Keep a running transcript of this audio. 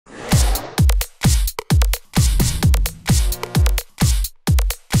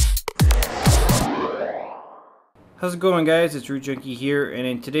How's it going, guys? It's Root Junkie here, and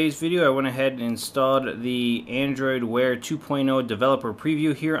in today's video I went ahead and installed the Android Wear 2.0 developer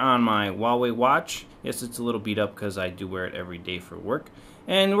preview here on my Huawei watch. Yes, it's a little beat up because I do wear it every day for work.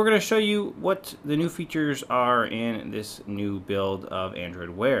 And we're going to show you what the new features are in this new build of Android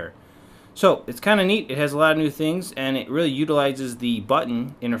Wear. So, it's kind of neat. It has a lot of new things, and it really utilizes the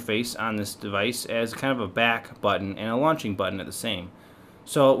button interface on this device as kind of a back button and a launching button at the same.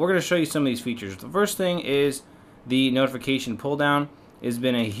 So, we're going to show you some of these features. The first thing is the notification pull down. Has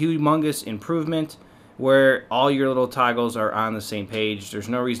been a humongous improvement where all your little toggles are on the same page. There's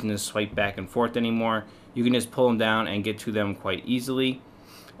no reason to swipe back and forth anymore. You can just pull them down and get to them quite easily.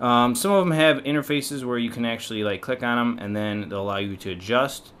 Some of them have interfaces where you can actually click on them and then they'll allow you to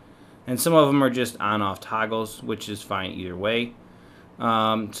adjust. And some of them are just on-off toggles, which is fine either way.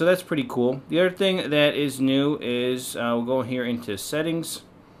 So that's pretty cool. The other thing that is new is we'll go here into settings,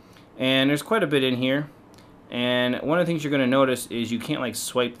 and there's quite a bit in here. And one of the things you're going to notice is you can't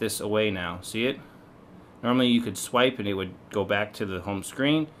swipe this away now. See it? Normally you could swipe and it would go back to the home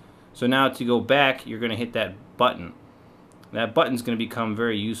screen. So now to go back, you're going to hit that button. That button's going to become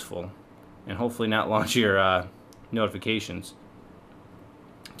very useful and hopefully not launch your notifications.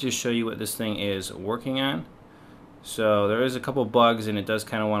 Just show you what this thing is working on. So there is a couple bugs and it does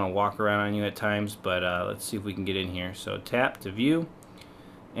kind of want to walk around on you at times, but let's see if we can get in here. So tap to view.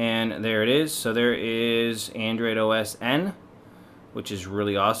 And there it is. So there is Android OS N, which is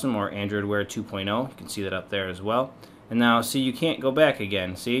really awesome, or Android Wear 2.0. You can see that up there as well. And now, see, you can't go back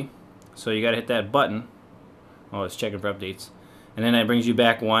again, see? So you got to hit that button. Oh, it's checking for updates. And then that brings you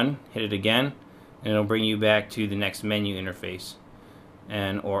back one. Hit it again, and it'll bring you back to the next menu interface,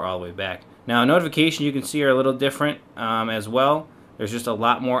 or all the way back. Now, notification you can see are a little different as well. There's just a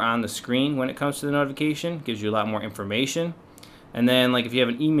lot more on the screen when it comes to the notification. Gives you a lot more information. And then, if you have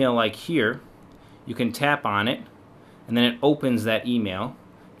an email like here, you can tap on it, and then it opens that email.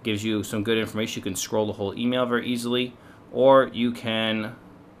 It gives you some good information. You can scroll the whole email very easily, or you can,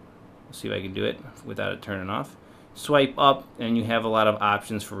 let's see if I can do it without it turning off, swipe up, and you have a lot of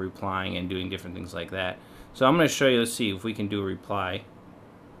options for replying and doing different things like that. So I'm going to show you, let's see if we can do a reply.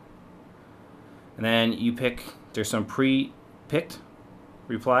 And then you pick, there's some pre-picked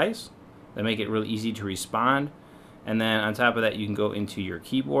replies that make it really easy to respond. And then on top of that, you can go into your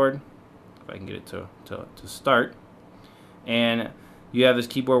keyboard, if I can get it to start. And you have this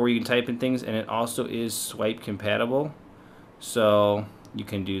keyboard where you can type in things, and it also is swipe compatible. So you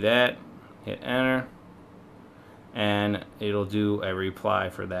can do that, hit enter, and it'll do a reply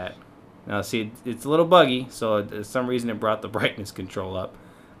for that. Now see, it's a little buggy, so for some reason it brought the brightness control up.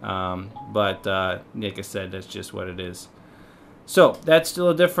 But like I said, that's just what it is. So that's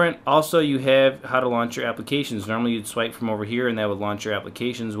still different. Also, you have how to launch your applications. Normally you'd swipe from over here and that would launch your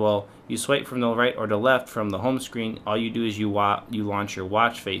applications. Well, you swipe from the right or the left from the home screen. All you do is you launch your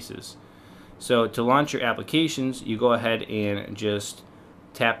watch faces. So to launch your applications, you go ahead and just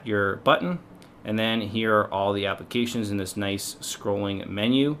tap your button, and then here are all the applications in this nice scrolling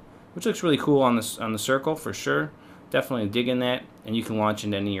menu, which looks really cool on the circle for sure. Definitely digging that, and you can launch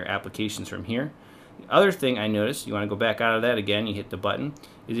into any of your applications from here. The other thing I noticed, you want to go back out of that again, you hit the button,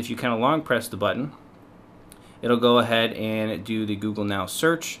 is if you kind of long press the button, it'll go ahead and do the Google Now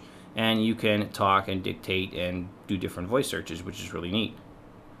search, and you can talk and dictate and do different voice searches, which is really neat.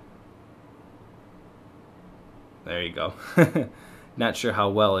 There you go. Not sure how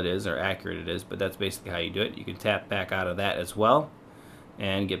well it is or accurate it is, but that's basically how you do it. You can tap back out of that as well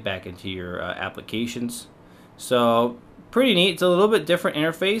and get back into your applications. So pretty neat. It's a little bit different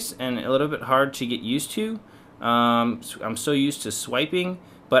interface and a little bit hard to get used to. I'm so used to swiping,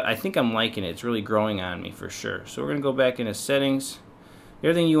 but I think I'm liking it. It's really growing on me for sure. So we're going to go back into settings. The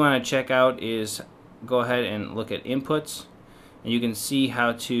other thing you want to check out is go ahead and look at inputs, and you can see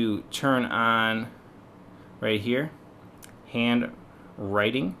how to turn on right here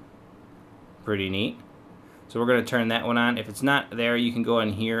handwriting. Pretty neat. So we're going to turn that one on. If it's not there, you can go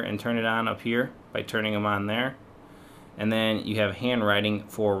in here and turn it on up here by turning them on there. And then you have handwriting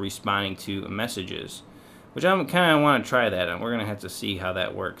for responding to messages, which I kind of want to try that, and we're going to have to see how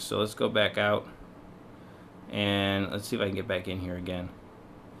that works. So let's go back out, and let's see if I can get back in here again.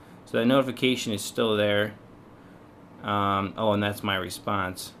 So that notification is still there. Oh, and that's my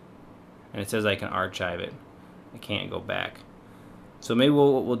response. And it says I can archive it. I can't go back. So maybe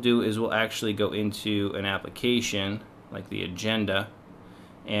what we'll do is we'll actually go into an application like the agenda,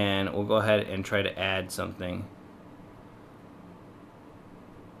 and we'll go ahead and try to add something.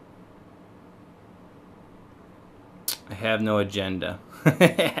 I have no agenda.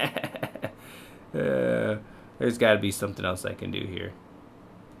 There's got to be something else I can do here.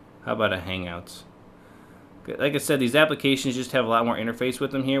 How about a Hangouts? Like I said, these applications just have a lot more interface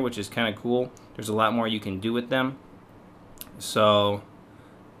with them here, which is kind of cool. There's a lot more you can do with them. So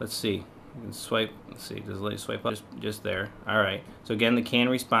let's see. You can swipe. Let's see. Does it let you swipe up? Just there. All right. So again, the canned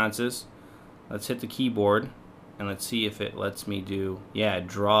responses. Let's hit the keyboard and let's see if it lets me do. Yeah,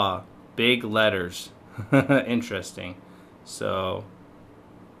 draw big letters. Interesting. So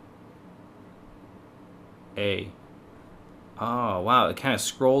A. Oh wow! It kind of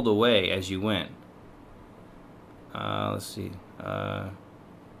scrolled away as you went. Let's see.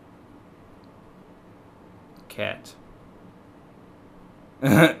 Cat.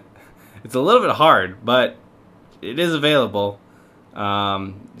 It's a little bit hard, but it is available.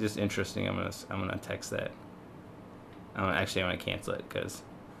 Just interesting. I'm gonna text that. I'm gonna cancel it because,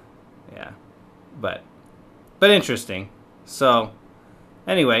 yeah, but interesting. So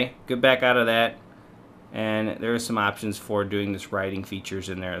anyway, get back out of that, and there are some options for doing this writing features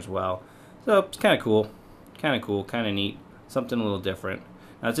in there as well. So it's kind of cool, kind of neat, something a little different.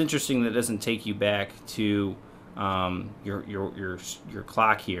 Now it's interesting that it doesn't take you back to your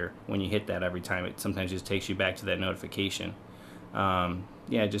clock here when you hit that every time. It sometimes just takes you back to that notification.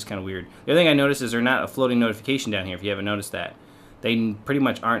 Yeah, just kind of weird. The other thing I noticed is they're not a floating notification down here. If you haven't noticed that, they pretty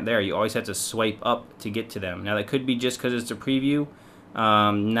much aren't there. You always have to swipe up to get to them. Now that could be just because it's a preview.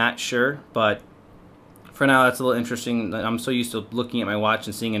 Not sure, but for now that's a little interesting. I'm so used to looking at my watch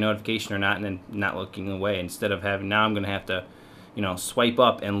and seeing a notification or not, and then not looking away. Instead of having, now I'm going to have to, swipe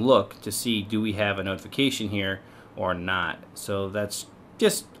up and look to see, do we have a notification here or not. So that's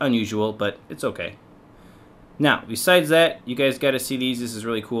just unusual, but it's okay. Now, besides that, you guys got to see these. This is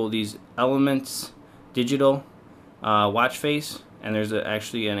really cool. These Elements digital watch face, and there's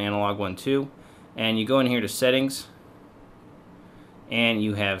actually an analog one too. And you go in here to settings, and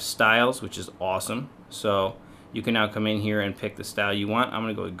you have styles, which is awesome. So you can now come in here and pick the style you want. I'm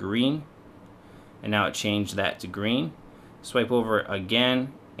going to go with green, and now it changed that to green. Swipe over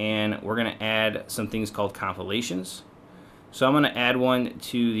again, and we're going to add some things called compilations. So I'm going to add one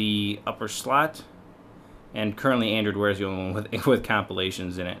to the upper slot, and currently Android Wear is the only one with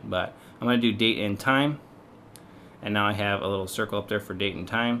compilations in it, but I'm going to do date and time, and now I have a little circle up there for date and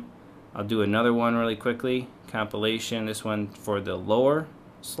time. I'll do another one really quickly, compilation, this one for the lower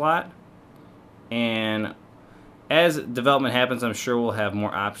slot, and as development happens, I'm sure we'll have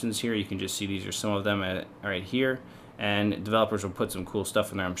more options here. You can just see these are some of them right here, and developers will put some cool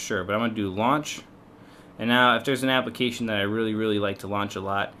stuff in there, I'm sure. But I'm going to do launch, and now if there's an application that I really like to launch a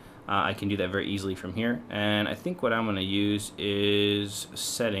lot, I can do that very easily from here. And I think what I'm going to use is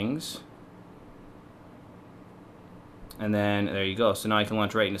settings, and then there you go. So now I can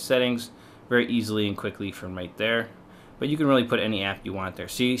launch right into settings very easily and quickly from right there. But you can really put any app you want there.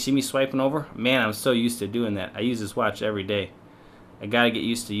 See me swiping over? Man, I'm so used to doing that. I use this watch every day. I gotta get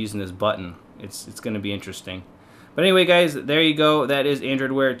used to using this button. It's gonna be interesting. But anyway, guys, there you go. That is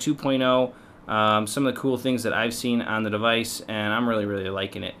Android Wear 2.0. Some of the cool things that I've seen on the device, and I'm really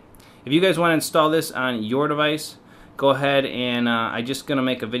liking it. If you guys want to install this on your device, go ahead and I'm just going to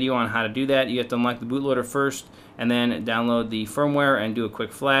make a video on how to do that. You have to unlock the bootloader first, and then download the firmware and do a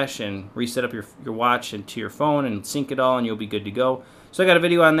quick flash and reset up your watch into your phone and sync it all, and you'll be good to go. So I got a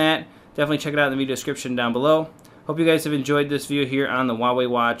video on that. Definitely check it out in the video description down below. Hope you guys have enjoyed this video here on the Huawei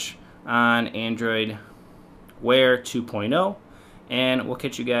watch on Android Wear 2.0, and we'll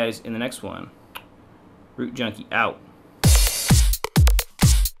catch you guys in the next one. Root Junkie out.